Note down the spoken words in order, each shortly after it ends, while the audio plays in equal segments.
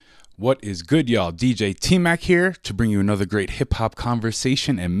What is good, y'all? DJ T-Mac here to bring you another great hip-hop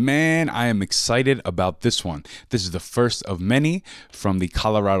conversation. And man, I am excited about this one. This is the first of many from the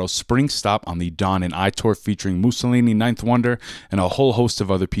Colorado Spring stop on the Don and I tour featuring Mussolini, Ninth Wonder, and a whole host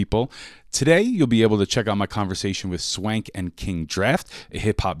of other people. Today, you'll be able to check out my conversation with Swank and King Draft, a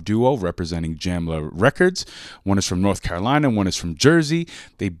hip-hop duo representing Jamla Records. One is from North Carolina, one is from Jersey.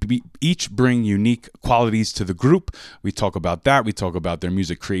 They each bring unique qualities to the group. We talk about that. We talk about their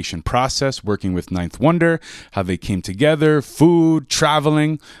music creation process, working with Ninth Wonder, how they came together, food,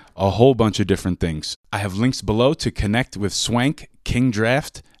 traveling, a whole bunch of different things. I have links below to connect with Swank, King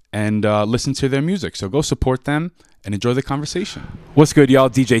Draft, and listen to their music. So go support them and enjoy the conversation. What's good, y'all?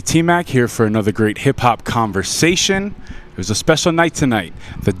 DJ T-Mac here for another great hip-hop conversation. It was a special night tonight.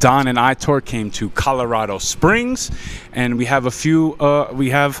 The Don and I tour came to Colorado Springs, and we have we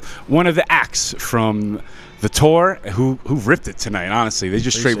have one of the acts from the tour who ripped it tonight, honestly. They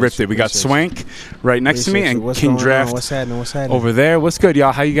just straight ripped it. We got Swank right next to me and King Draft What's happening? over there. What's good,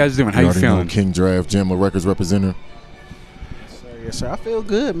 y'all? How you guys doing? How you feeling? King Draft, Jamla Records representative. Yes, sir. I feel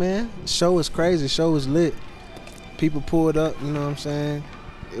good, man. The show was crazy. The show was lit. People pulled up, you know what I'm saying?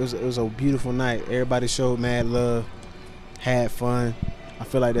 It was a beautiful night. Everybody showed mad love, had fun. I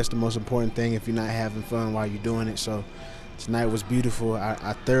feel like that's the most important thing if you're not having fun while you're doing it. So tonight was beautiful.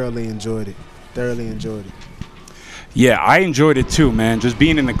 I thoroughly enjoyed it. Yeah, I enjoyed it too, man. Just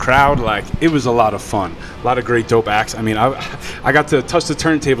being in the crowd, like, it was a lot of fun. A lot of great dope acts. I mean, I got to touch the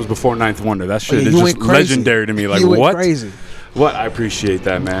turntables before Ninth Wonder. That shit is just legendary to me. Like, what? Crazy. What? I appreciate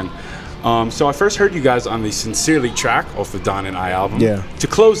that, man. So I first heard you guys on the Sincerely track off the Don and I album. Yeah. To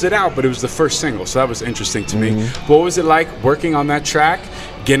close it out, but it was the first single, so that was interesting to me. What was it like working on that track,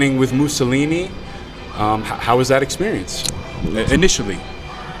 getting with Mussolini? How was that experience initially?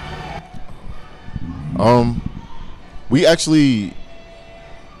 We actually,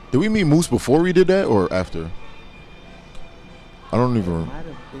 did we meet Moose before we did that or after? I don't even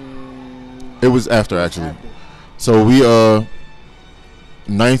remember. It was after, actually. So we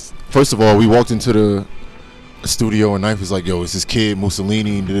Ninth, first of all, we walked into the studio and Ninth was like, yo, it's this kid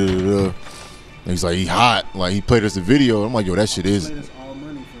Mussolini, and he's like, he hot. Like, he played us the video. I'm like, yo, that shit is.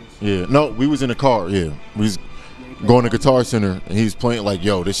 Yeah, no, we was in the car. Yeah, we was going to Guitar Center and he was playing like,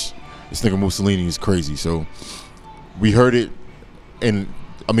 yo, this nigga Mussolini is crazy. So we heard it, and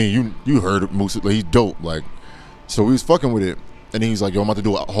I mean, you heard it, Mussolini, he's dope. Like, so we was fucking with it, and then he's like, yo, I'm about to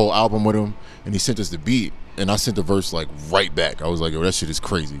do a whole album with him, and he sent us the beat, and I sent the verse like right back. I was like, yo, that shit is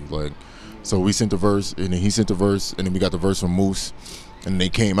crazy. Like, so we sent the verse, and then he sent the verse, and then we got the verse from Moose, and they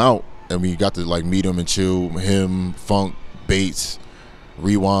came out, and we got to like meet him and chill, him, Funk, Bates,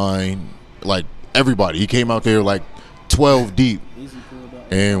 Rewind, like everybody. He came out there like 12 deep,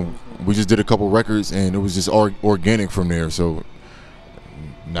 and we just did a couple records, and it was just organic from there. So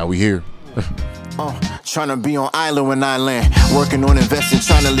now we here. Trying to be on island when I land, working on investing,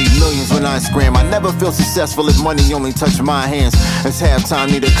 trying to leave millions when I scram. I never feel successful if money only touch my hands. It's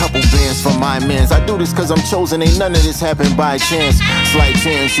halftime, need a couple bands from my mans. I do this cause I'm chosen, ain't none of this happen by chance. Slight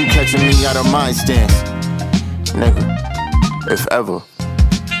chance you catching me out of my stance, nigga, if ever.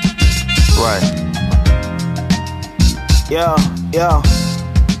 Right. Yo,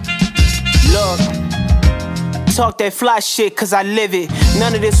 look. Talk that fly shit cause I live it.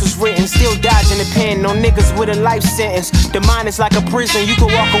 None of this was written, still dodging the pen. No niggas with a life sentence. The mind is like a prison, you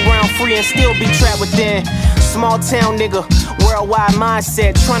can walk around free and still be trapped within. Small town nigga, worldwide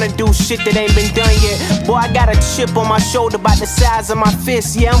mindset, trying to do shit that ain't been done yet. Boy, I got a chip on my shoulder about the size of my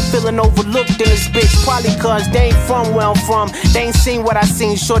fist. Yeah, I'm feeling overlooked in this bitch, probably cause they ain't from where I'm from. They ain't seen what I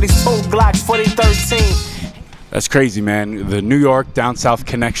seen, shorty's told Glocks 4013. That's crazy, man. The New York down south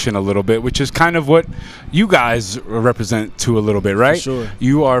connection a little bit, which is kind of what you guys represent to a little bit, right? For sure.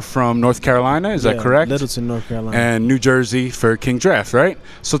 You are from North Carolina, is that correct? Littleton, North Carolina. And New Jersey for King Draft, right?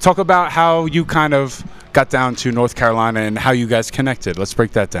 So talk about how you kind of got down to North Carolina and how you guys connected. Let's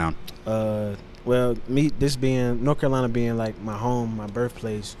break that down. Well, North Carolina being like my home, my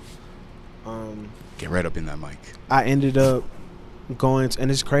birthplace. Get right up in that mic. I ended up going,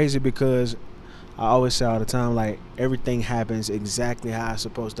 and it's crazy because I always say all the time, like, everything happens exactly how it's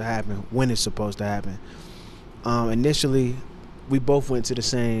supposed to happen, when it's supposed to happen. Initially, we both went to the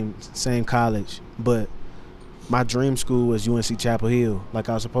same college, but my dream school was UNC Chapel Hill. Like,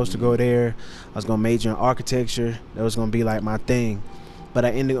 I was supposed to go there. I was going to major in architecture. That was going to be, like, my thing. But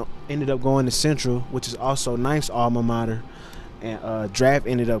I ended up going to Central, which is also Ninth's alma mater, and Draft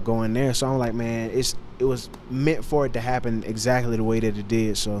ended up going there. So I'm like, man, it was meant for it to happen exactly the way that it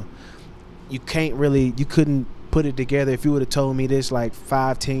did. So you couldn't put it together. If you would have told me this like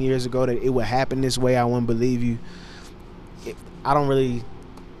 5-10 years ago that it would happen this way, I wouldn't believe you. I don't really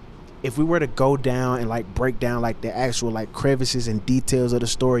if we were to go down and like break down like the actual like crevices and details of the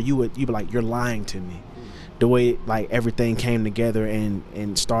story, you'd be like, you're lying to me. The way like everything came together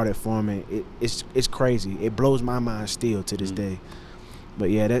and started forming, it's crazy. It blows my mind still to this day.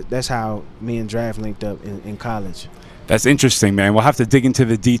 But yeah, that's how me and Draft linked up in college. That's interesting, man. We'll have to dig into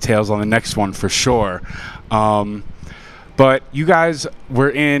the details on the next one for sure. But you guys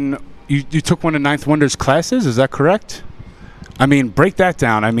were you took one of Ninth Wonder's classes, is that correct? I mean, break that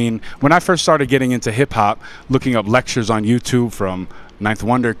down. I mean, when I first started getting into hip-hop, looking up lectures on YouTube from Ninth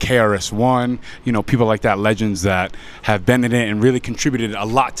Wonder, KRS-One, people like that, legends that have been in it and really contributed a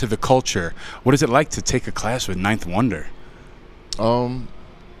lot to the culture. What is it like to take a class with Ninth Wonder? I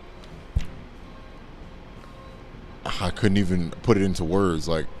couldn't even put it into words.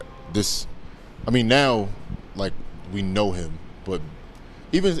 Like this, I mean, now, like, we know him, but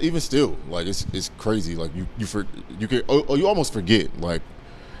even still, like, it's crazy. Like you almost forget. Like,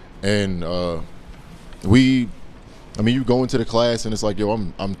 and you go into the class and it's like, yo,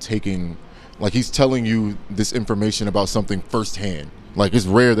 I'm taking, like, he's telling you this information about something firsthand. Like, it's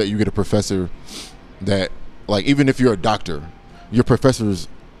rare that you get a professor that, like, even if you're a doctor, your professors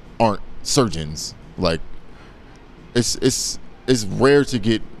aren't surgeons. Like, it's rare to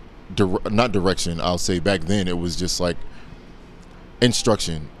get not direction. I'll say back then it was just like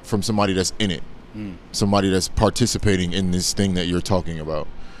instruction from somebody that's in it, somebody that's participating in this thing that you're talking about,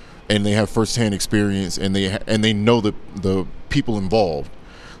 and they have firsthand experience, and they know the people involved.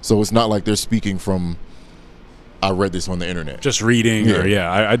 So it's not like they're speaking from, I read this on the internet, just reading.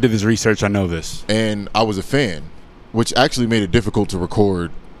 Yeah. I did this research, I know this, and I was a fan, which actually made it difficult to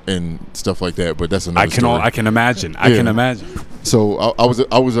record and stuff like that. But that's another story. I can imagine. I can imagine. So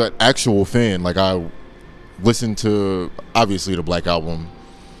I was an actual fan. Like, I listened to, obviously, the Black Album,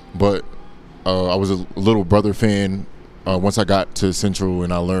 but I was a Little Brother fan once I got to Central,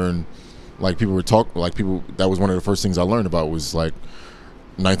 and I learned, like, that was one of the first things I learned about was, like,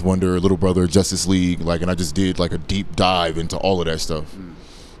 Ninth Wonder, Little Brother, Justice League, like, and I just did, like, a deep dive into all of that stuff.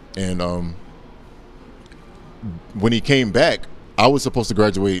 And when he came back, I was supposed to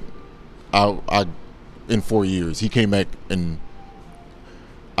graduate in 4 years. He came back and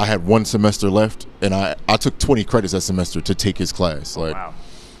I had one semester left, and I took 20 credits that semester to take his class. Like, wow.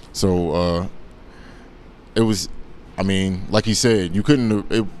 So it was, I mean, like he said, it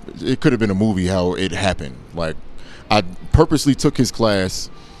could have been a movie how it happened. Like, I purposely took his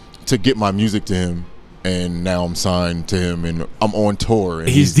class to get my music to him, and now I'm signed to him, and I'm on tour. And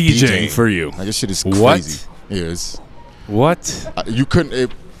he's DJing for you. Like, this shit is crazy. What? Yeah, what? You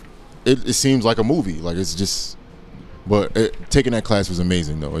couldn't. It seems like a movie. Like, it's just. But taking that class was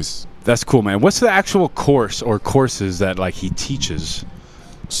amazing, though. That's cool, man. What's the actual course or courses that, like, he teaches?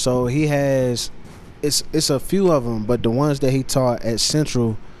 So he has, it's a few of them, but the ones that he taught at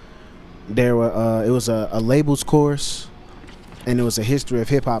Central, it was a labels course, and it was a history of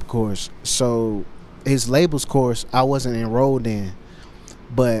hip hop course. So his labels course I wasn't enrolled in,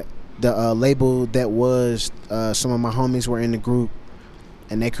 but the label that was, some of my homies were in the group,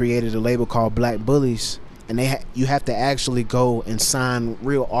 and they created a label called Black Bullies, and you have to actually go and sign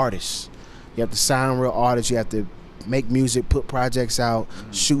real artists. You have to sign real artists. You have to make music, put projects out,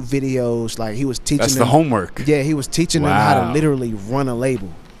 shoot videos. Like, he was teaching That's them the homework. Yeah, he was teaching them how to literally run a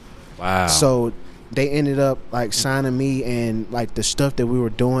label. Wow. So they ended up, like, signing me, and, like, the stuff that we were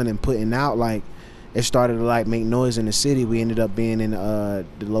doing and putting out, like, it started to, like, make noise in the city. We ended up being in the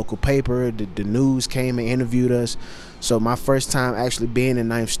local paper. The news came and interviewed us. So my first time actually being in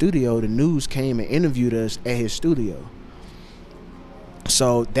Ninth Studio, the news came and interviewed us at his studio.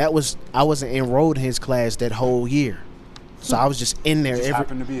 So I wasn't enrolled in his class that whole year. So I was just in there. Just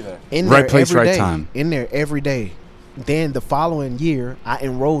happened to be there. Right place, right time. In there every day. Then the following year, I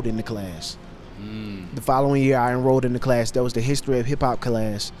enrolled in the class. The following year, I enrolled in the class. That was the history of hip hop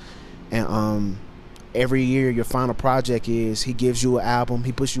class. And every year, your final project is he gives you an album.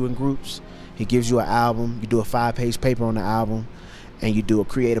 He puts you in groups. He gives you an album. You do a 5-page paper on the album, and you do a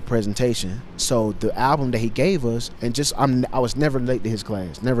creative presentation. So the album that he gave us, and I was never late to his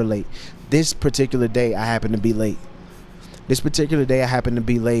class. Never late. This particular day, I happened to be late.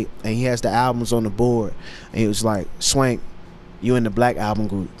 And he has the albums on the board, and he was like, "Swank, you in the Black Album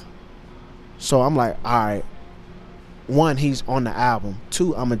group." So I'm like, all right. 1, he's on the album.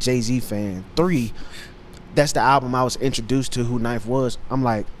 2, I'm a Jay-Z fan. 3, that's the album I was introduced to who Knife was. I'm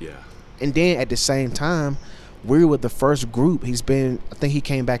like, yeah. And then at the same time, we were the first group. I think he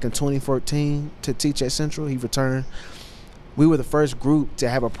came back in 2014 to teach at Central. He returned. We were the first group to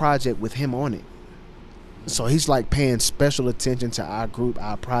have a project with him on it. So he's like paying special attention to our group,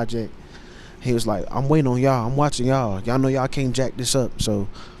 our project. He was like, "I'm waiting on y'all. I'm watching y'all. Y'all know y'all can't jack this up." So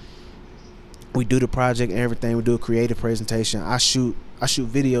we do the project and everything. We do a creative presentation. I shoot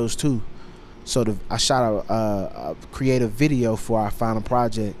videos too. So I shot a creative video for our final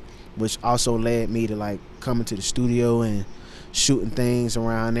project, which also led me to like coming to the studio and shooting things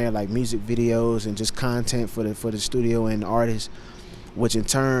around there, like music videos and just content for the studio and the artists, which in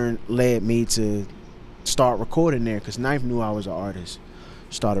turn led me to start recording there because Knife knew I was an artist.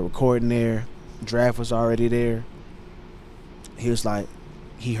 Started recording there. Draft was already there. He was like,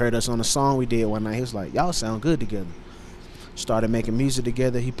 he heard us on a song we did one night. He was like, y'all sound good together. Started making music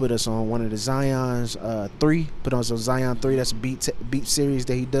together. He put us on one of the Zion's 3. Put us on Zion 3. That's a beat series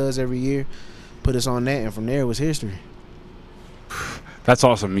that he does every year. Put us on that, and from there it was history. That's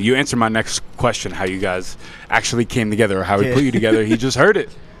awesome. You answered my next question, how you guys actually came together or how he put you together. He just heard it,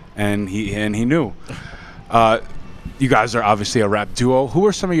 and he knew. You guys are obviously a rap duo. Who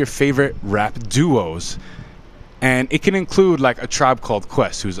are some of your favorite rap duos? And it can include like a Tribe Called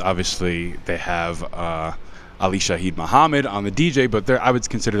Quest, who's obviously, they have Ali Shaheed Muhammad on the DJ, but I would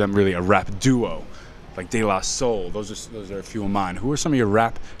consider them really a rap duo. Like De La Soul, those are a few of mine. Who are some of your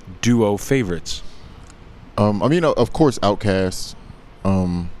rap duo favorites? I mean, of course, Outkast.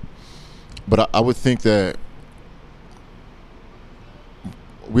 But I would think that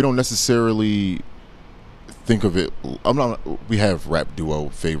we don't necessarily think of it. We have rap duo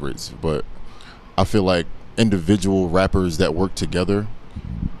favorites, but I feel like individual rappers that work together,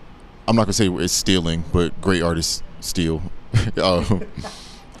 I'm not gonna say it's stealing, but great artists steal. I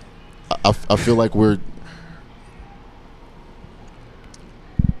feel like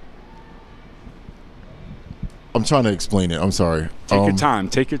I'm trying to explain it. I'm sorry. Take your time,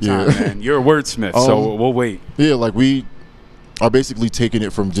 man. You're a wordsmith, so we'll wait. Yeah, like we are basically taking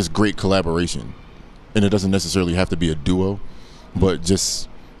it from just great collaboration, and it doesn't necessarily have to be a duo, but just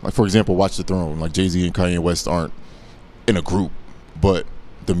like, for example, Watch the Throne. Like Jay-Z and Kanye West aren't in a group, but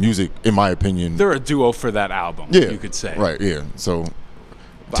the music, in my opinion, they're a duo for that album. Yeah, you could say. Right. Yeah. So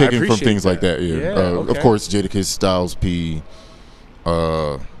taking from things like that. Yeah. Okay. Of course, Jadakiss, Styles P,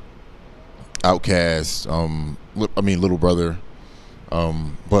 Outkast. I mean, Little Brother.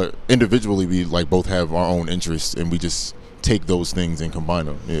 But individually, we like both have our own interests, and we just take those things and combine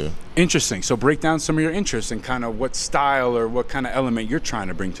them. Yeah. Interesting. So break down some of your interests and kind of what style or what kind of element you're trying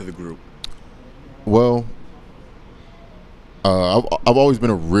to bring to the group. Well, I've always been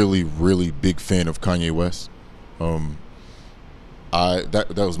a really, really big fan of Kanye West. That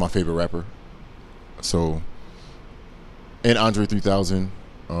was my favorite rapper. So, and Andre 3000.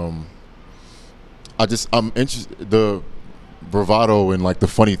 I'm interested the bravado and like the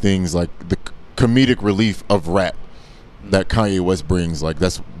funny things, like the comedic relief of rap that Kanye West brings. Like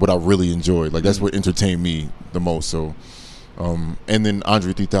that's what I really enjoyed. Like that's what entertained me the most. So, and then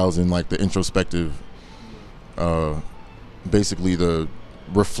Andre 3000, like the introspective, basically the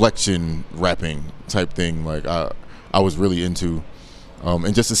reflection rapping type thing. Like I was really into,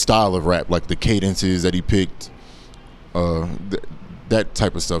 and just the style of rap, like the cadences that he picked, that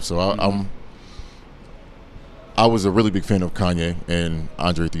type of stuff. So I was a really big fan of Kanye and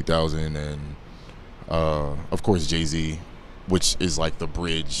Andre 3000 and of course Jay-Z, which is like the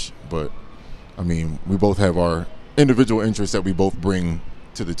bridge. But I mean, we both have our individual interests that we both bring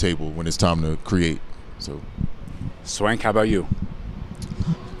to the table when it's time to create. So, Swank, how about you?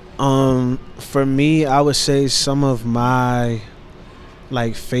 For me, I would say some of my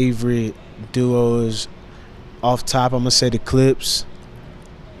like favorite duos off top, I'm gonna say the Clips.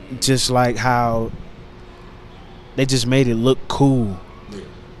 Just like how they just made it look cool.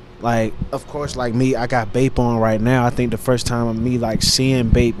 Like, of course, like me, I got Bape on right now. I think the first time of me like seeing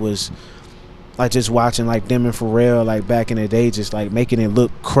Bape was like just watching like them and Pharrell like back in the day, just like making it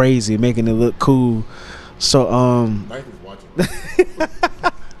look crazy, making it look cool. So Ninth is watching.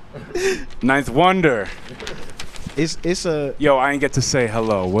 Ninth Wonder. It's a Yo, I ain't get to say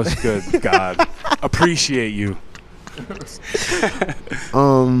hello. What's good, God? Appreciate you.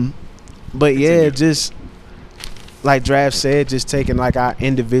 But yeah, just like Draft said, just taking like our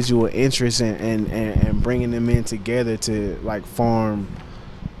individual interests and bringing them in together to like form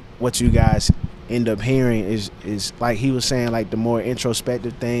what you guys end up hearing is like he was saying, like the more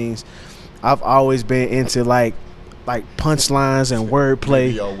introspective things. I've always been into like punchlines and wordplay.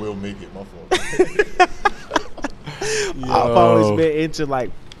 Maybe y'all will make it, my fault. I've always been into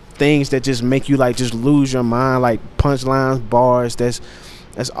like things that just make you like just lose your mind, like punchlines, bars. That's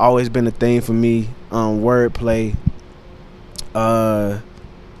always been a thing for me. Wordplay.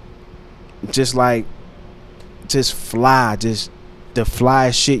 Just fly, just the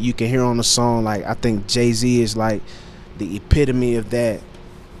fly shit you can hear on the song. Like I think Jay-Z is like the epitome of that.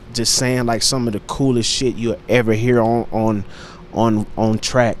 Just saying like some of the coolest shit you'll ever hear on on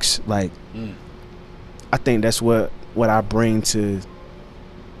tracks. Like I think that's what I bring to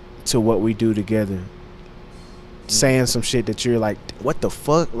what we do together. Saying some shit that you're like, what the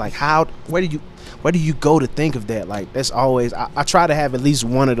fuck? Like where do you go to think of that? Like that's always I try to have at least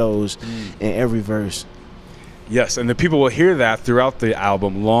one of those in every verse. Yes, and the people will hear that throughout the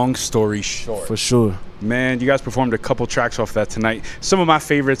album, Long Story Short. For sure. Man, you guys performed a couple tracks off that tonight. Some of my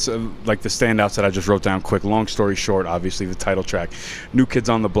favorites, like the standouts that I just wrote down quick. Long Story Short, obviously the title track. New Kids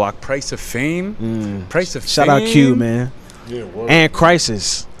on the Block, Price of Fame. Price of Shout Fame. out Q, man. Yeah, word. And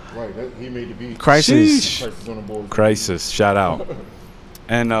Crisis. Right, he made the beat. Crisis. Crisis on the board. Crisis, shout out.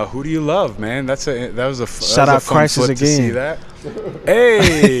 And Who Do You Love, man? That was a shout out fun Crisis again. To see that.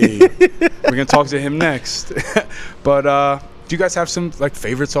 Hey, we're gonna talk to him next. But do you guys have some like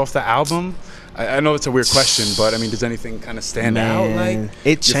favorites off the album? I know it's a weird question, but I mean, does anything kind of stand out? Like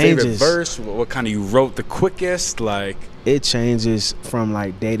it your changes. favorite verse? What kind of you wrote the quickest? Like it changes from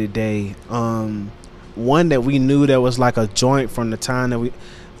like day to day. One that we knew that was like a joint from the time that we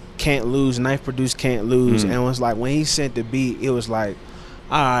Can't Lose, Knife Produced Can't Lose, and it was like when he sent the beat, it was like,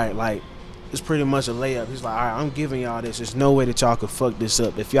 all right, like it's pretty much a layup. He's like, all right, I'm giving y'all this. There's no way that y'all could fuck this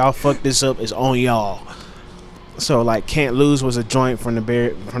up. If y'all fuck this up, it's on y'all. So like Can't Lose was a joint from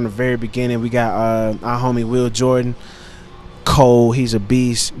the very beginning. We got our homie Will Jordan, Cole, he's a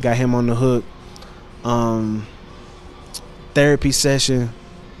beast. Got him on the hook. Therapy Session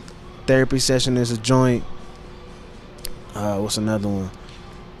is a joint. What's another one?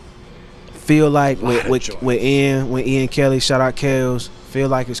 Feel Like with Ian Kelly. Shout out Kels. Feel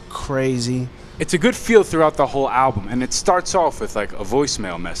Like it's crazy. it's a good feel throughout the whole album, and it starts off with like a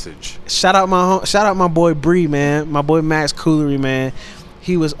voicemail message. Shout out my boy Bree, man. My boy Max Coolery, man.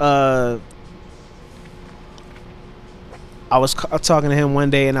 He was I was talking to him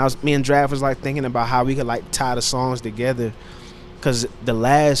one day, and me and Draft was like thinking about how we could like tie the songs together, because the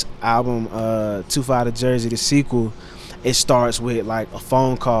last album, Too Far to Jersey, the sequel, it starts with like a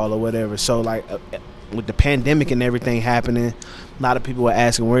phone call or whatever. So like with the pandemic and everything happening, a lot of people were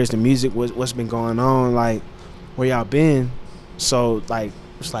asking, where's the music, what's been going on, like where y'all been. So like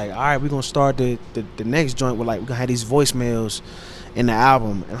it's like, all right, we're gonna start the next joint with like we're gonna have these voicemails in the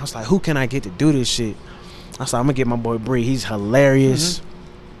album. And I was like, who can I get to do this shit? I was like, I'm gonna get my boy Bree. He's hilarious.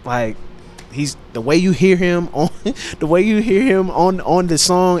 Like he's the way you hear him on the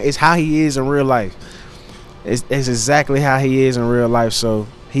song is how he is in real life. It's exactly how he is in real life. So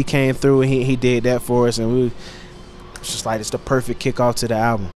he came through and he did that for us, and it's just like it's the perfect kickoff to the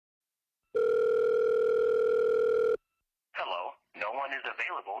album. Hello, no one is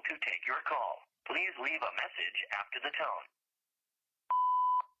available to take your call. Please leave a message after the tone.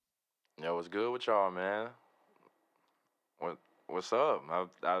 Yo, what's good with y'all, man? What's up?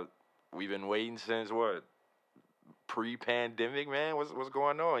 We've been waiting since what? Pre-pandemic, man. What's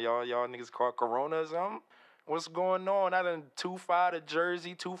going on? Y'all niggas caught corona or something? What's going on? I done too far to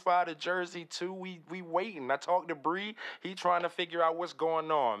Jersey 2. We waiting. I talked to Bree. He trying to figure out what's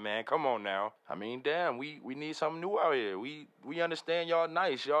going on, man. Come on now. I mean, damn, we need something new out here. We understand y'all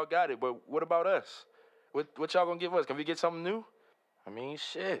nice. Y'all got it. But what about us? What y'all gonna give us? Can we get something new? I mean,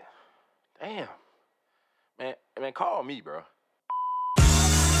 shit. Damn. Man, call me, bro.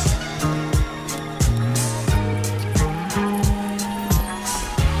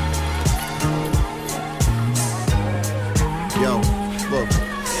 Yo, look,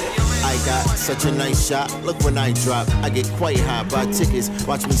 I got such a nice shot. Look when I drop, I get quite high. Buy tickets,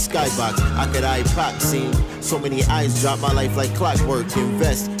 watch me skybox. I could eye-pop scene. So many eyes drop, my life like clockwork.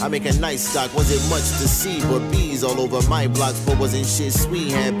 Invest, I make a nice stock. Wasn't much to see, but bees all over my blocks. But wasn't shit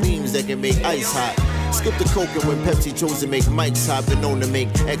sweet, had beams that can make ice hot. Skip the coke and when Pepsi chose to make Mike's hop and known to make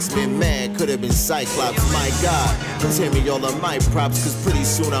X-Men mad, could have been Cyclops. My God, please hand me all of my props, cause pretty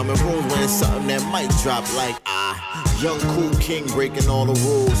soon I'm in rooms wearing something that might drop like young cool king breaking all the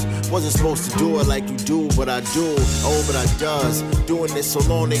rules. Wasn't supposed to do it like you do, but I do. Oh, but I does. Doing this so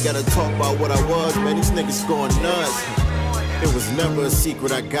long, they gotta talk about what I was. Man, these niggas going nuts. It was never a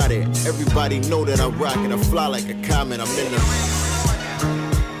secret, I got it. Everybody know that I rock and I fly like a comet. I'm in the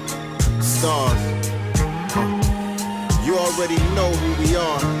stars. You already know who we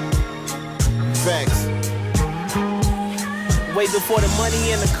are. Facts. Way before the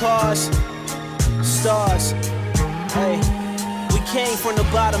money and the cars. Stars. Hey, we came from the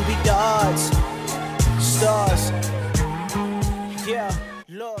bottom, beat the odds. Stars. Yeah,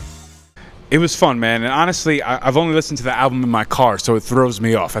 look. It was fun, man, and honestly, I've only listened to the album in my car, so it throws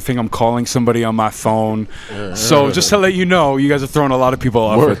me off. I think I'm calling somebody on my phone. So just to let you know, you guys are throwing a lot of people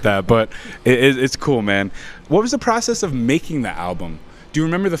off with that, but it's cool, man. What was the process of making the album? Do you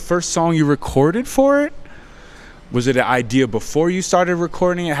remember the first song you recorded for it? Was it an idea before you started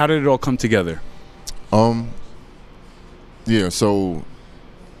recording it? How did it all come together? Yeah, so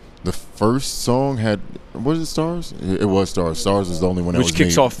the first song had, was it Stars? It was Stars. Stars was the only one that Which was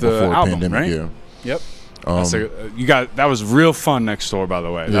kicks made off the before album, pandemic. right? Yeah. Yep. That was real fun next door, by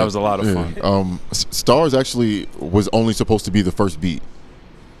the way. That was a lot of fun. Stars actually was only supposed to be the first beat.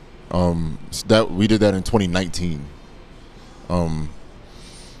 That we did that in 2019.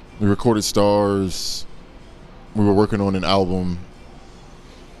 We recorded Stars. We were working on an album,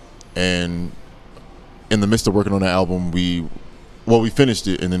 and in the midst of working on the album, we finished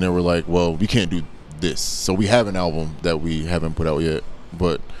it, and then they were like, well, we can't do this. So we have an album that we haven't put out yet,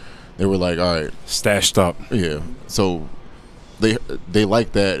 but they were like, all right. Stashed up. Yeah. So they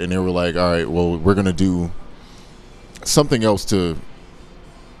liked that, and they were like, all right, well, we're going to do something else to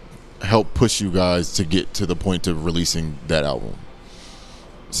help push you guys to get to the point of releasing that album.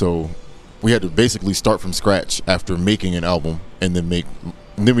 So we had to basically start from scratch after making an album, and then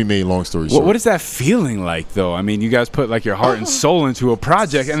we made Long Story Short. What is that feeling like, though? I mean, you guys put like your heart and soul into a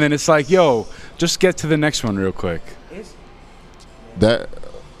project, and then it's like, yo, just get to the next one real quick. That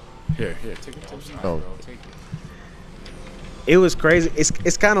Here, take it. Oh. It was crazy.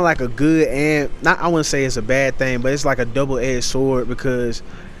 It's kind of like a good and not. I wouldn't say it's a bad thing, but it's like a double-edged sword, because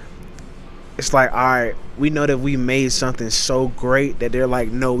it's like, all right, we know that we made something so great that they're like,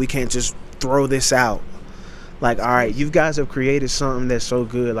 no, we can't just throw this out. Like, all right, you guys have created something that's so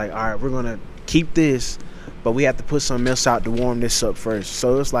good. Like, all right, we're gonna keep this, but we have to put something else out to warm this up first.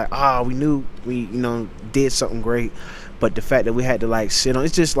 So it's like, we knew we did something great. But the fact that we had to like sit on,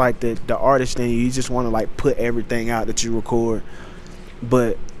 it's just like the artist thing. You just want to like put everything out that you record.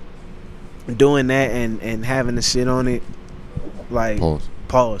 But doing that and having to sit on it, like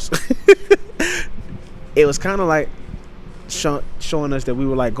pause. It was kind of like showing us that we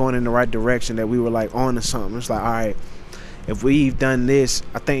were like going in the right direction, that we were like on to something. It's like, all right, if we've done this,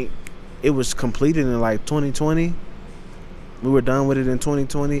 I think it was completed in like 2020. We were done with it in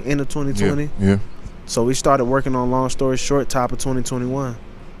 2020, end of 2020. Yeah. So we started working on Long Story Short, top of 2021.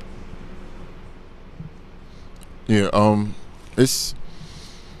 Yeah, it's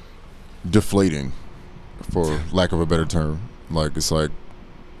deflating, for lack of a better term. Like, it's like,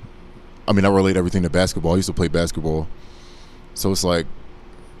 I mean, I relate everything to basketball. I used to play basketball. So it's like,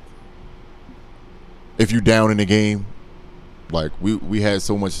 if you're down in the game, like, we had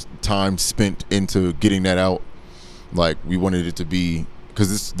so much time spent into getting that out. Like, we wanted it to be,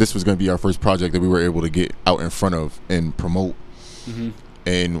 because this was going to be our first project that we were able to get out in front of and promote. Mm-hmm.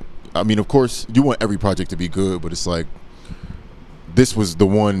 And I mean, of course, you want every project to be good, but it's like, this was the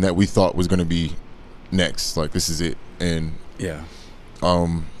one that we thought was going to be next. Like, this is it. And yeah,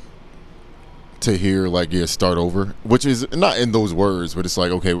 to hear like, start over, which is not in those words, but it's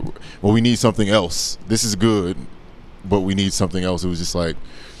like, okay, well, we need something else. This is good, but we need something else. It was just like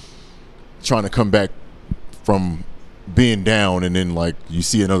trying to come back from being down, and then like you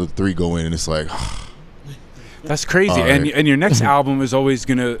see another 3 go in, and it's like, that's crazy. Right. And your next album is always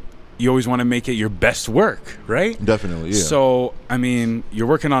you always want to make it your best work, right? Definitely, yeah. So I mean, you're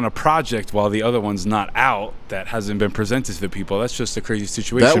working on a project while the other one's not out, that hasn't been presented to the people. That's just a crazy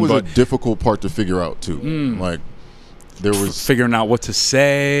situation. That was a difficult part to figure out too. Like, there was figuring out what to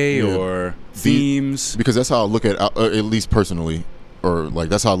say or themes, because that's how I look at least personally, or like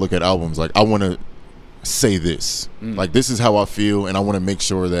that's how I look at albums. Like, I want to say this, like, this is how I feel, and I want to make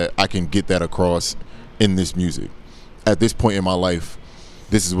sure that I can get that across in this music. At this point in my life,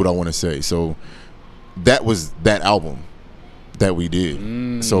 this is what I want to say. So that was that album that we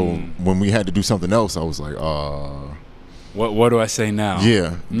did. So when we had to do something else, I was like, what do I say now?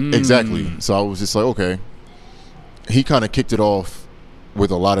 Yeah, exactly. So I was just like, okay. He kind of kicked it off with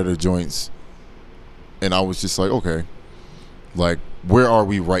a lot of the joints, and I was just like, okay, like, where are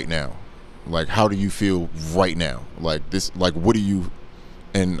we right now? Like, how do you feel right now? Like, this, like, what do you,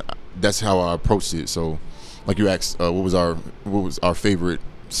 and that's how I approached it. So, like, you asked, what was our favorite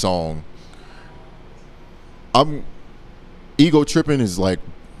song? Ego Trippin' is like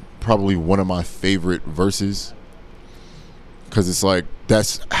probably one of my favorite verses, because it's like,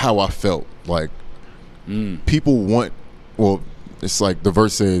 that's how I felt. Like, people want, well, it's like the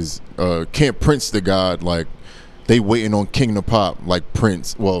verse says, can't Prince the God, like, they waiting on King to pop, like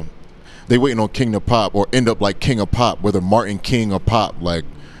Prince. Well, they waiting on King to pop, or end up like King of Pop, whether Martin King or Pop. Like,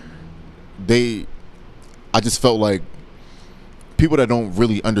 I just felt like people that don't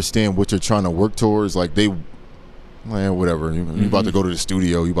really understand what you're trying to work towards, like, whatever. You about to go to the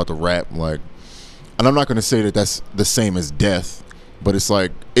studio, you about to rap, like, and I'm not going to say that that's the same as death, but it's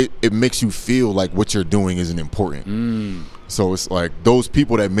like, it makes you feel like what you're doing isn't important. So it's like those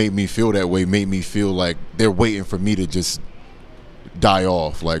people that made me feel that way made me feel like they're waiting for me to just die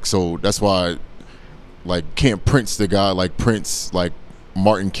off. Like, so that's why, like, can't Prince the guy like Prince, like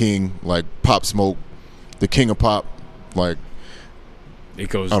Martin King, like Pop Smoke, the king of pop, like. It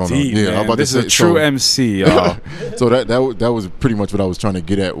goes I don't deep, know. Yeah, man. I'm about This to is say, a true so, MC, y'all. So that was pretty much what I was trying to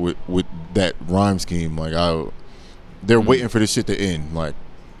get at with that rhyme scheme. Like, they're waiting for this shit to end. Like,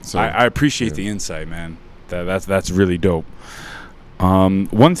 so I appreciate the insight, man. That's really dope.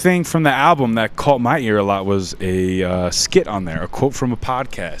 One thing from the album that caught my ear a lot was a skit on there, a quote from a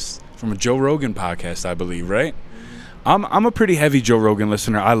podcast, from a Joe Rogan podcast, I believe, right? I'm a pretty heavy Joe Rogan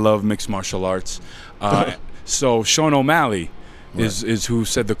listener. I love mixed martial arts. So Sean O'Malley is who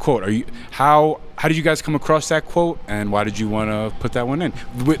said the quote. How did you guys come across that quote, and why did you want to put that one in?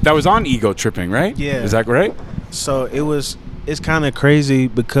 That was on Ego Tripping, right? Yeah. Is that right? So it's kind of crazy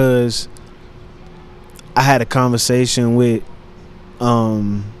because I had a conversation with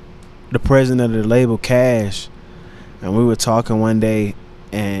the president of the label, Cash, and we were talking one day,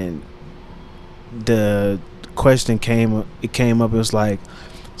 and the question came up. It was like,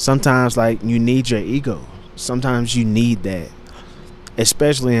 sometimes, like, you need your ego. Sometimes you need that,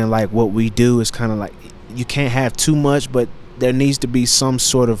 especially in, like, what we do. Is kind of like you can't have too much, but there needs to be some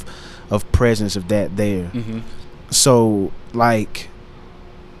sort of presence of that there. Mm-hmm. So, like,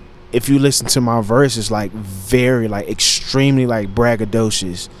 if you listen to my verse, it's like very, like, extremely, like,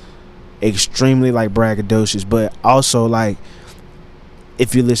 braggadocious, but also, like,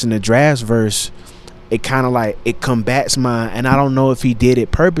 if you listen to Draft's verse, it kind of like it combats mine, and I don't know if he did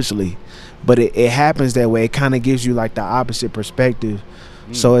it purposely, but it happens that way. It kind of gives you, like, the opposite perspective.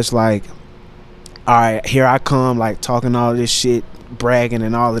 So it's like, all right, here I come, like, talking all this shit, bragging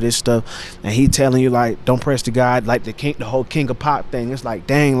and all of this stuff, and he telling you, like, don't press the God, like the whole king of pop thing. It's like,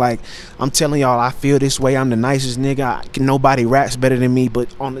 dang, like, I'm telling y'all, I feel this way. I'm the nicest nigga. Nobody raps better than me.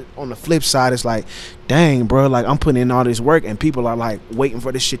 But on the flip side, it's like, dang, bro, like, I'm putting in all this work, and people are, like, waiting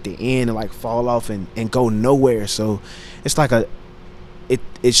for this shit to end and, like, fall off and go nowhere. So it's like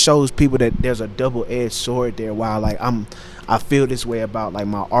it shows people that there's a double-edged sword there. While, like, I feel this way about, like,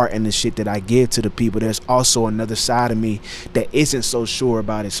 my art and the shit that I give to the people, there's also another side of me that isn't so sure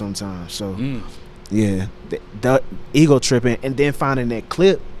about it sometimes. So yeah, the ego tripping, and then finding that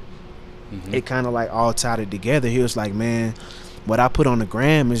clip, it kind of, like, all tied it together. He was like, man, what I put on the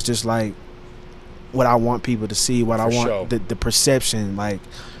gram is just, like, what I want people to see, what I want the perception. Like,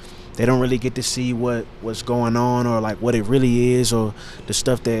 they don't really get to see what's going on, or, like, what it really is, or the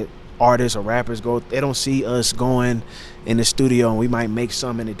stuff that artists or rappers go. They don't see us going in the studio and we might make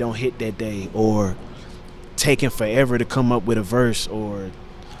something and it don't hit that day, or taking forever to come up with a verse, or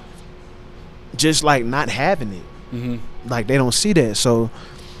just, like, not having it. Like, they don't see that. So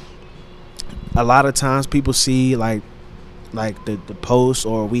a lot of times people see, like the post,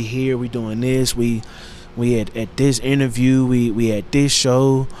 or we hear we doing this, we at this interview, we at this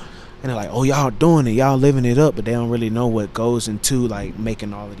show, and they're like, oh, y'all doing it, y'all living it up, but they don't really know what goes into, like,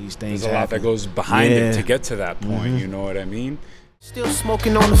 making all of these things There's a lot happen. that goes behind it to get to that point. You know what I mean? Still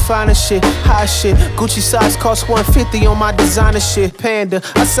smoking on the finest shit, high shit. Gucci size cost $150 on my designer shit. Panda,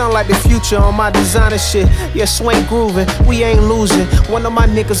 I sound like the future on my designer shit. Yeah, Swank grooving, we ain't losing. One of my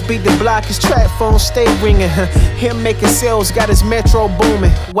niggas beat the block, his trap phone stay ringing. Him making sales, got his metro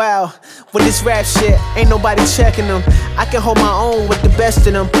booming. Wow, with this rap shit, ain't nobody checking him. I can hold my own with the best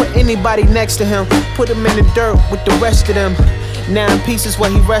of them. Put anybody next to him, put him in the dirt with the rest of them. 9 pieces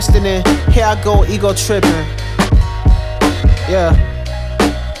what he resting in. Here I go, ego tripping. Yeah,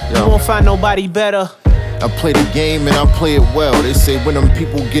 you won't find nobody better. I play the game and I play it well. They say when them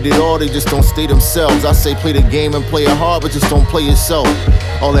people get it all, they just don't stay themselves. I say play the game and play it hard, but just don't play yourself.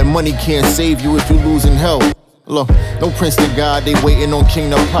 All that money can't save you if you losing health. Look, no Prince to God, they waiting on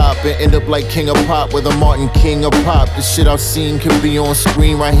King to pop and end up like King of Pop with a Martin King of Pop. The shit I've seen could be on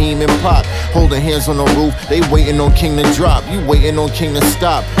screen, Raheem and Pop holding hands on the roof. They waiting on King to drop, you waiting on King to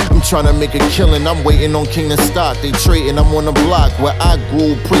stop. I'm trying to make a killing, I'm waiting on King to stop. They trading, I'm on the block where I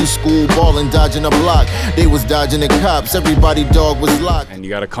grew, preschool, ballin', dodging the block. They was dodging the cops, everybody dog was locked. And you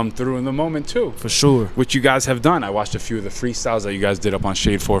got to come through in the moment too, For sure. which you guys have done. I watched a few of the freestyles that you guys did up on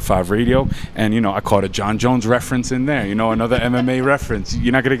Shade 45 Radio, and, you know, I caught a John Jones reference in there, you know, another MMA reference.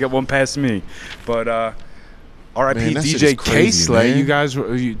 You're not gonna get one past me. But R.I.P. Man, that shit DJ is crazy, K-Slay, man. you guys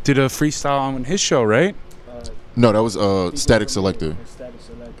you did a freestyle on his show, right? No, that was Static Selector.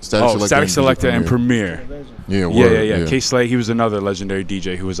 Static Selector and Premier. Yeah, Yeah. K-Slay, he was another legendary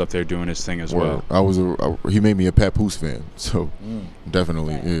DJ who was up there doing his thing as well. He made me a Papoose fan, so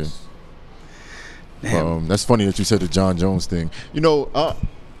definitely, yeah. That's funny that you said the John Jones thing. You know,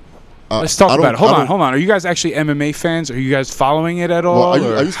 Let's talk about it. Hold on. Are you guys actually MMA fans? Are you guys following it at all?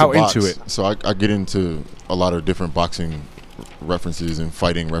 Well, I used how to box, into it? So I get into a lot of different boxing references and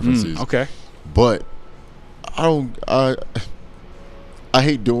fighting references. Okay. But I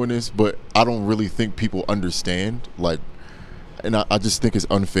hate doing this, but I don't really think people understand. Like, and I just think it's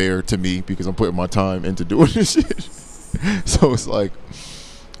unfair to me because I'm putting my time into doing this shit. So it's like,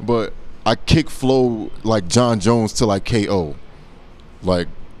 but I kick flow like John Jones till I KO. Like,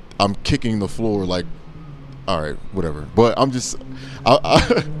 I'm kicking the floor like, all right, whatever. But I'm just,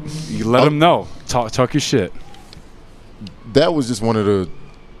 you let them know. Talk your shit. That was just one of the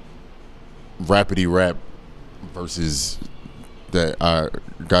rapidy rap verses that I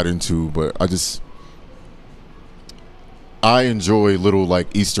got into, but I enjoy little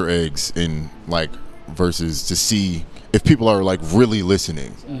like Easter eggs in like verses to see if people are like really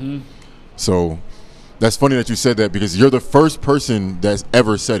listening. Mm-hmm. So that's funny that you said that because you're the first person that's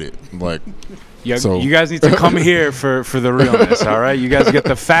ever said it. Like, so you guys need to come here for the realness. All right, you guys get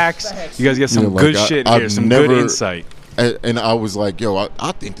the facts. You guys get some good shit here, some good insight. And I was like, yo,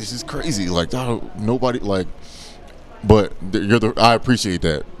 I think this is crazy. Like, nobody like. But I appreciate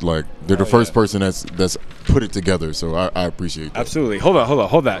that. Like, they're the first person that's put it together. So I appreciate that. Absolutely. Hold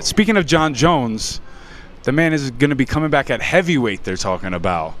on. Speaking of John Jones, the man is going to be coming back at heavyweight. They're talking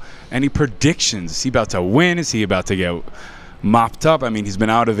about. Any predictions? Is he about to win? Is he about to get mopped up? I mean, he's been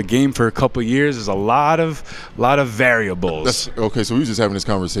out of the game for a couple of years. There's a lot of variables. Okay, so we were just having this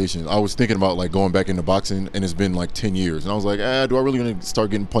conversation. I was thinking about like going back into boxing, and it's been like 10 years. And I was like, do I really want to start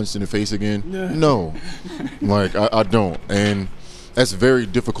getting punched in the face again? No. Like, I don't. And that's very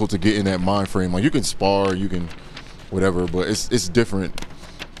difficult to get in that mind frame. Like, you can spar, you can whatever, but it's different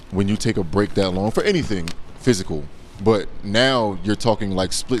when you take a break that long for anything physical. But now you're talking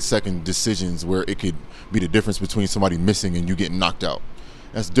like split-second decisions where it could be the difference between somebody missing and you getting knocked out.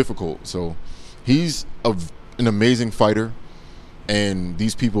 That's difficult. So he's an amazing fighter, and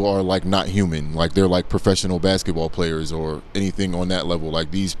these people are like not human. Like, they're like professional basketball players or anything on that level. Like,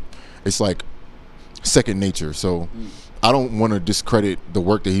 it's like second nature. So I don't want to discredit the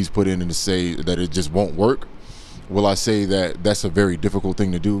work that he's put in and to say that it just won't work. Will I say that that's a very difficult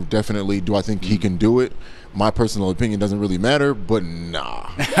thing to do? Definitely. Do I think he can do it? My personal opinion doesn't really matter, but nah.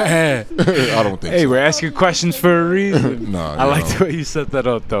 I don't think so. Hey, we're asking questions for a reason. I like the way you set that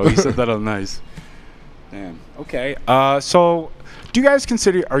up, though. You set that up nice. Damn. Okay. So, do you guys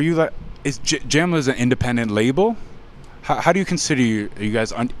consider, is Jamla's an independent label? How do you consider are you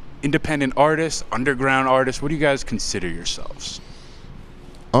guys independent artists, underground artists? What do you guys consider yourselves?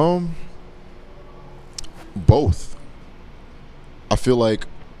 Both. I feel like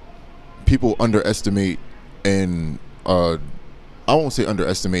people underestimate, and I won't say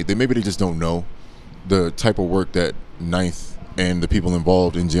underestimate. Maybe they just don't know the type of work that Ninth and the people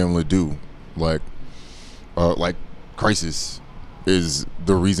involved in Jamla do. Like Crisis is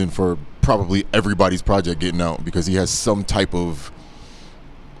the reason for probably everybody's project getting out, because he has some type of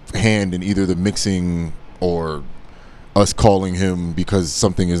hand in either the mixing or us calling him because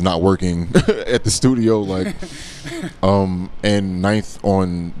something is not working at the studio, like and Ninth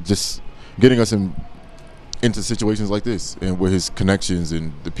on just getting us into situations like this, and with his connections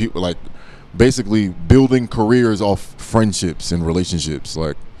and the people, like basically building careers off friendships and relationships.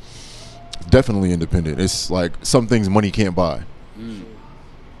 Like, definitely independent. It's like some things money can't buy.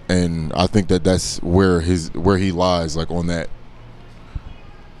 And I think that's where he lies, like on that.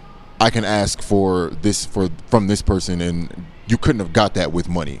 I can ask for this from this person, and you couldn't have got that with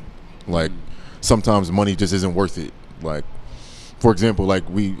money. Like, sometimes money just isn't worth it. Like, for example, like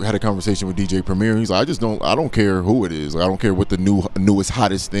we had a conversation with DJ Premier. He's like, I don't care who it is. Like, I don't care what the newest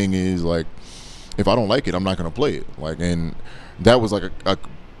hottest thing is. Like, if I don't like it, I'm not gonna play it. Like, and that was like a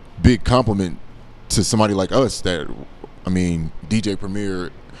big compliment to somebody like us. That, I mean, DJ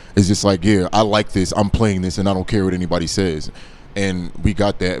Premier is just like, yeah, I like this. I'm playing this, and I don't care what anybody says. And we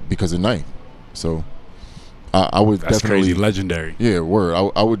got that because of Ninth. So I would That's definitely crazy, legendary. Yeah, word.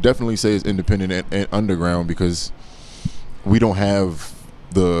 I would definitely say it's independent and underground, because we don't have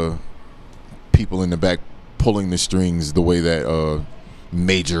the people in the back pulling the strings the way that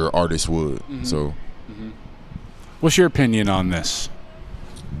major artists would. Mm-hmm. So, what's your opinion on this?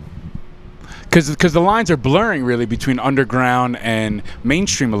 Because the lines are blurring really between underground and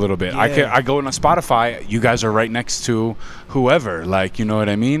mainstream a little bit. Yeah. I go on Spotify, you guys are right next to whoever. Like, you know what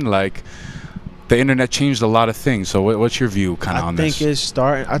I mean? Like, the internet changed a lot of things. So what's your view kind of on this?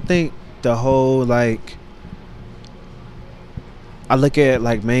 I think the whole, like, I look at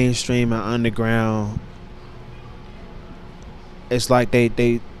like mainstream and underground, it's like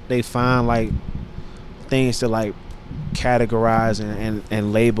they find like things to like categorize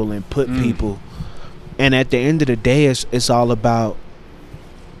and label and put people. And at the end of the day, it's all about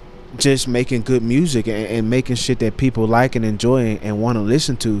just making good music and making shit that people like and enjoy and want to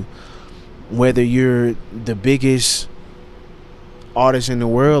listen to. Whether you're the biggest artist in the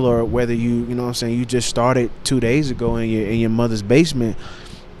world or whether you know what I'm saying, you just started 2 days ago in your mother's basement,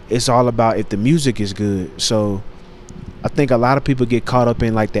 it's all about if the music is good. So I think a lot of people get caught up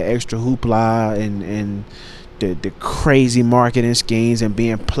in like the extra hoopla and the crazy marketing schemes and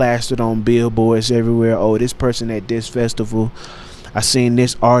being plastered on billboards everywhere. Oh, this person at this festival, I seen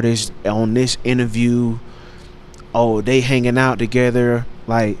this artist on this interview. Oh, they hanging out together.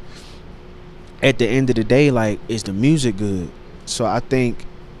 Like, at the end of the day, like, is the music good? So I think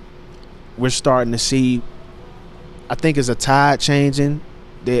we're starting to see, I think it's a tide changing,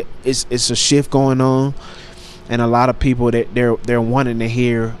 that it's a shift going on, and a lot of people that they're wanting to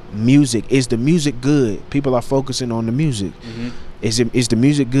hear music. Is the music good? People are focusing on the music. Is the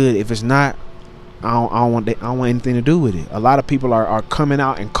music good? If it's not, I don't want anything to do with it. A lot of people are coming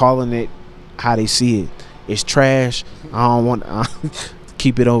out and calling it how they see it. It's trash. I don't want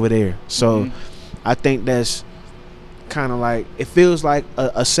keep it over there. So I think that's kind of like, it feels like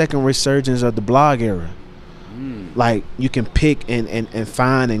a second resurgence of the blog era. Like, you can pick and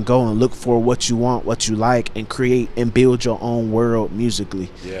find and go and look for what you want, what you like, and create and build your own world musically.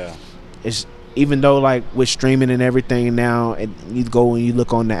 Yeah. It's, even though like with streaming and everything now, and you go and you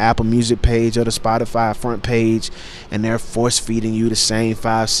look on the Apple Music page or the Spotify front page, and they're force feeding you the same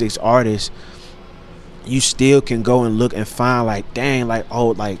 5-6 artists, you still can go and look and find like, dang, like, oh,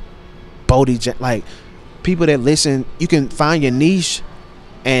 like Bodie, like people that listen. You can find your niche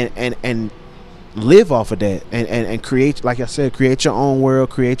and live off of that and create, like I said, create your own world,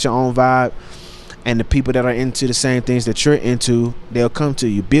 create your own vibe, and the people that are into the same things that you're into, they'll come to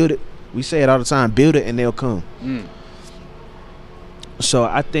you. Build it. We say it all the time, build it and they'll come. So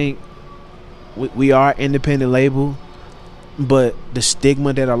I think we are independent label, but the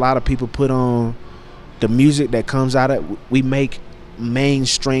stigma that a lot of people put on the music that comes out of, we make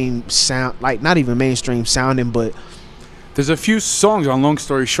mainstream sound, like not even mainstream sounding, but there's a few songs on Long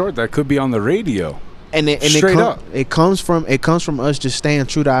Story Short that could be on the radio. And Straight up. It comes from us just staying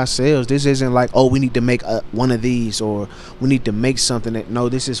true to ourselves. This isn't like, oh, we need to make one of these, or we need to make something that, no,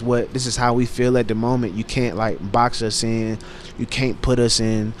 this is how we feel at the moment. You can't like box us in. You can't put us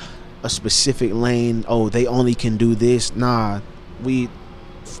in a specific lane. Oh, they only can do this. Nah, we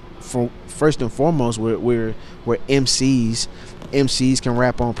first and foremost, we're MCs. MCs can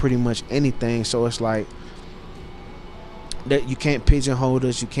rap on pretty much anything. So it's like, that you can't pigeonhole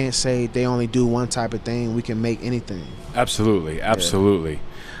us. You can't say they only do one type of thing. We can make anything. Absolutely.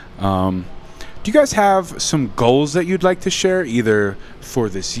 Do you guys have some goals that you'd like to share, either for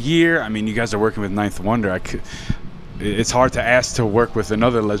this year? I mean, you guys are working with Ninth Wonder. It's hard to ask to work with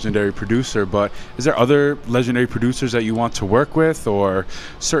another legendary producer, but is there other legendary producers that you want to work with, or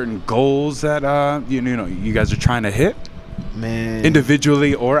certain goals that you guys are trying to hit, man,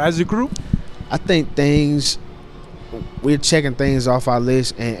 individually or as a group? I think we're checking things off our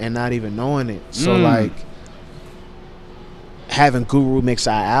list and not even knowing it. So like having Guru mix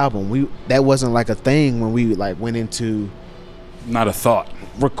our album, that wasn't like a thing when we like went into, not a thought,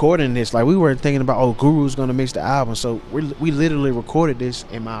 recording this. Like, we weren't thinking about, oh, Guru's gonna mix the album. So we literally recorded this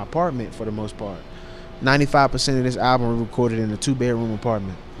in my apartment for the most part. 95% of this album we recorded in a 2-bedroom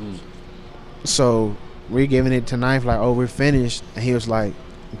apartment. So we're giving it to Knife like, oh, we're finished, and he was like,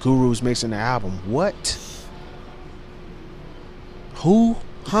 Guru's mixing the album. What? Who?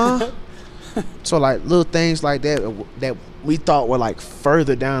 Huh? So like little things like that we thought were like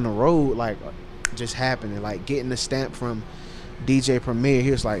further down the road, like just happening. Like getting the stamp from DJ Premier, he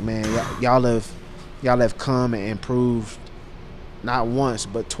was like, man, y'all have come and improved not once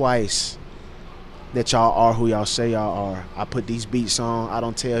but twice that y'all are who y'all say y'all are. I put these beats on. I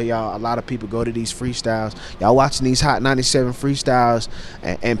don't tell y'all. A lot of people go to these freestyles. Y'all watching these Hot 97 freestyles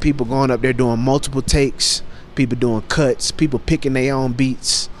and people going up there doing multiple takes. People doing cuts, people picking their own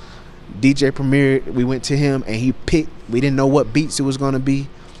beats. DJ Premier, we went to him and he picked. We didn't know what beats it was gonna be.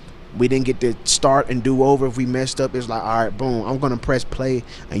 We didn't get to start and do over. If we messed up, it's like, all right, boom, I'm gonna press play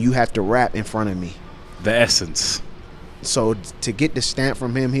and you have to rap in front of me. The essence. So to get the stamp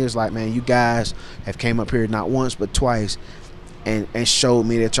from him, he was like, man, you guys have came up here not once but twice and showed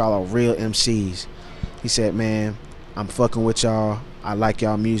me that y'all are real MCs. He said, man, I'm fucking with y'all. I like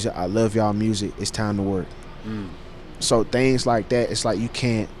y'all music. I love y'all music. It's time to work. So things like that, it's like you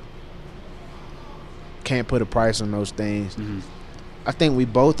can't put a price on those things. I think we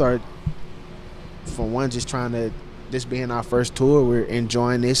both are, for one, just trying to, this being our first tour, we're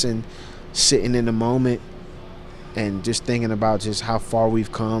enjoying this and sitting in the moment and just thinking about just how far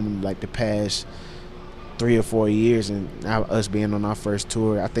we've come, like the past 3 or 4 years, and now us being on our first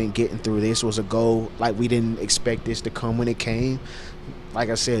tour, I think getting through this was a goal. Like, we didn't expect this to come when it came. Like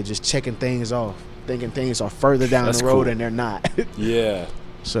I said, just checking things off, thinking things are further down That's the road, cool. and they're not. Yeah.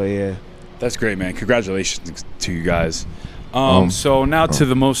 So yeah, That's great, man. Congratulations to you guys. So now to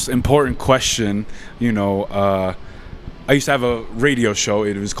the most important question. You know, I used to have a radio show.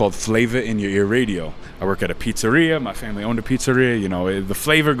 It was called Flavor in Your Ear Radio. I work at a pizzeria. My family owned a pizzeria. You know, the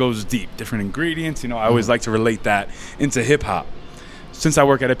flavor goes deep, different ingredients. You know, I always like to relate that into hip hop. Since I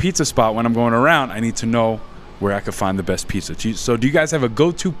work at a pizza spot, when I'm going around, I need to know where I could find the best pizza. So do you guys have a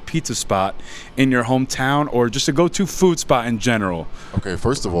go-to pizza spot in your hometown, or just a go-to food spot in general? Okay,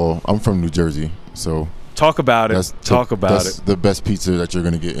 first of all, I'm from New Jersey, so Talk about it. that's the best pizza that you're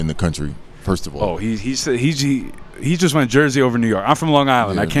gonna get in the country. First of all. Oh, he just went Jersey over New York. I'm from Long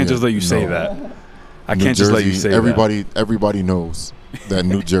Island. I can't just let you say that. I can't just let you say that. Everybody knows that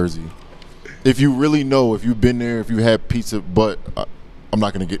New Jersey. If you really know, if you've been there, if you had pizza, but I'm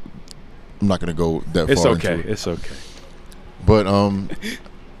not gonna go that It's far. okay. Into it. It's okay. But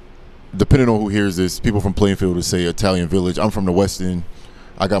depending on who hears this, people from Plainfield will say Italian Village. I'm from the West End.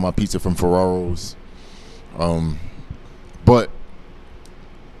 I got my pizza from Ferraro's. But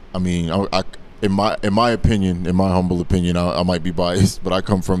I mean, in my opinion, in my humble opinion, I might be biased, but I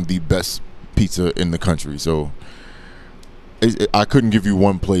come from the best pizza in the country. So I couldn't give you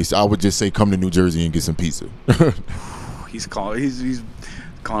one place. I would just say come to New Jersey and get some pizza. He's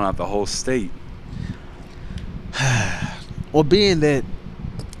calling out the whole state. well, being that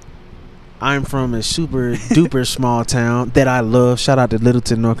I'm from a super duper small town that I love. Shout out to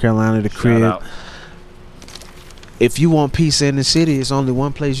Littleton, North Carolina, the crib. Shout out. If you want pizza in the city, it's only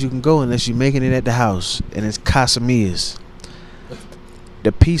one place you can go unless you're making it at the house, and it's Casamia's.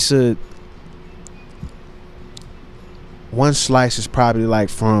 The pizza, one slice is probably like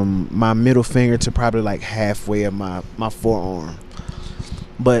from my middle finger to probably like halfway of my forearm.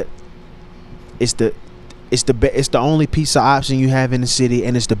 But it's the only pizza option you have in the city,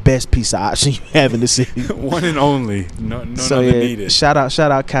 and it's the best pizza option you have in the city. One and only. No So other yeah, needed. shout out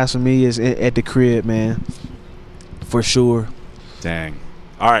Casamia's at the crib, man. For sure. Dang.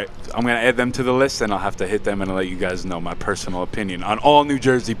 All right, I'm gonna add them to the list, and I'll have to hit them and let you guys know my personal opinion on all New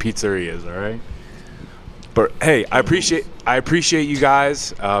Jersey pizzerias. All right. But hey, I appreciate you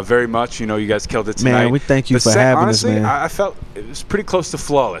guys very much. You know, you guys killed it tonight. Man, we thank you The for set, having honestly, us, man. I felt it was pretty close to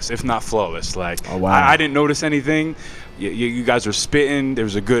flawless, if not flawless. Like, Oh, wow. I didn't notice anything. You guys were spitting. There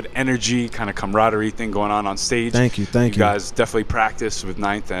was a good energy, kind of camaraderie thing going on stage. Thank you. You guys definitely practiced with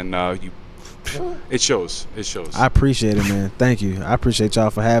Ninth, and it shows. It shows. I appreciate it, man. Thank you. I appreciate y'all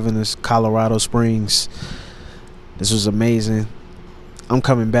for having us. Colorado Springs. This was amazing. I'm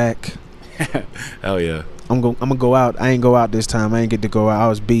coming back. Hell yeah. I'm gonna go out. I ain't go out this time. I ain't get to go out. I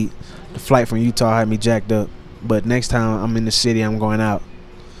was beat. The flight from Utah had me jacked up. But next time I'm in the city, I'm going out.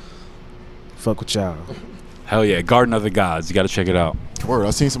 Fuck with y'all. Hell yeah. Garden of the Gods. You got to check it out. Word,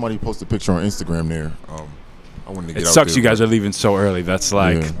 I seen somebody post a picture on Instagram there. I wanted to get It out sucks there, you guys but- are leaving so early. That's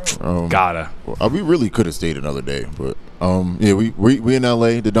like, gotta. Well, we really could have stayed another day, but yeah, we in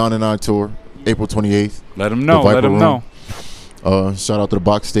LA. The Don and I tour, April 28th. Let them know. The Viper Let them Room. know. Shout out to the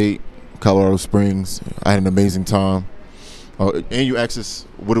Box State, Colorado Springs. I had an amazing time. And you asked us,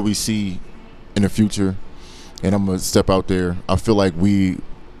 what do we see in the future? And I'm gonna step out there. I feel like we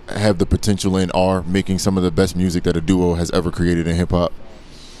have the potential and are making some of the best music that a duo has ever created in hip hop.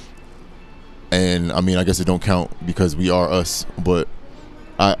 And I mean, I guess it don't count because we are us, but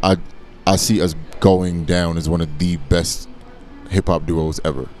I see us going down as one of the best hip hop duos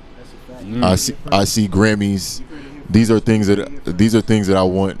ever. I see Grammys. These are things that I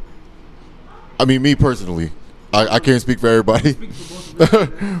want. I mean, me personally, I can't speak for everybody.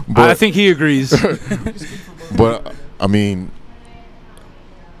 But, I think he agrees. but I mean,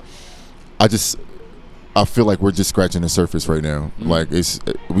 I feel like we're just scratching the surface right now. Like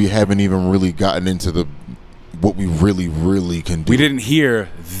we haven't even really gotten into what we really can do. We didn't hear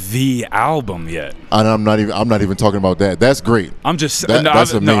the album yet. And I'm not even talking about that. That's great. I'm just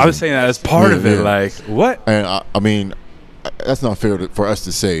that's I amazing. was saying that as part Yeah, of it. yeah. Like what? And I mean, that's not fair for us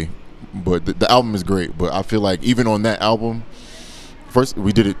to say, but the album is great. But I feel like even on that album, first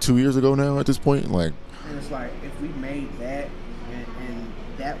we did it 2 years ago now. At this point, like, And it's like, if we made that and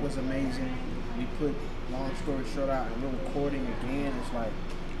that was amazing, we put Long Story Short out and we're recording again, it's like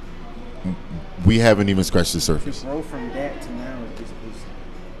we haven't even scratched the to surface. grow from that to now is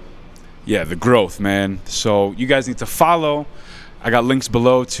Yeah, the growth, man. So you guys need to follow. I got links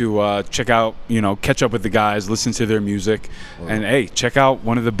below to check out, catch up with the guys, listen to their music, and hey, check out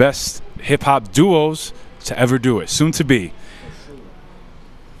one of the best hip hop duos to ever do it. Soon to be.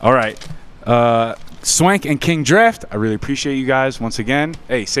 All right. Swank and King Draft, I really appreciate you guys once again.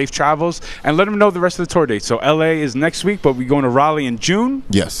 Hey, safe travels. And let them know the rest of the tour dates. So LA is next week, but we're going to Raleigh in June.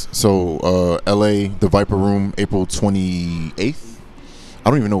 Yes. So LA, the Viper Room, April 28th. I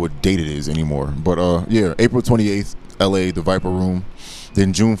don't even know what date it is anymore. But yeah, April 28th, LA, the Viper Room.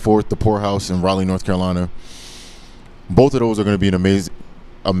 Then June 4th, the Poorhouse in Raleigh, North Carolina. Both of those are going to be an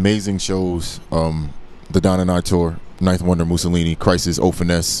amazing shows. The Don and I tour, Ninth Wonder, Mussolini, Crisis, O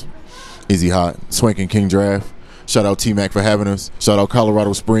Finesse, Izzy Hot, Swank and King Draft. Shout out T-Mac for having us. Shout out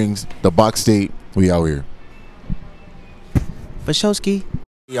Colorado Springs, the Box State. We out here. For Showski.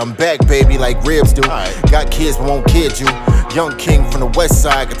 I'm back, baby, like ribs do. Got kids, but won't kid you. Young king from the west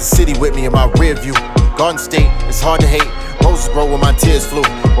side, got the city with me in my rear view. Garden State, it's hard to hate. Roses grow when my tears flew.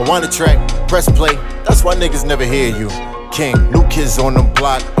 Rewind the track, press play. That's why niggas never hear you. King, new kids on the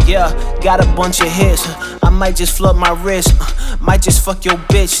block. Yeah, got a bunch of hits. I might just flood my wrist. Might just fuck your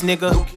bitch, nigga.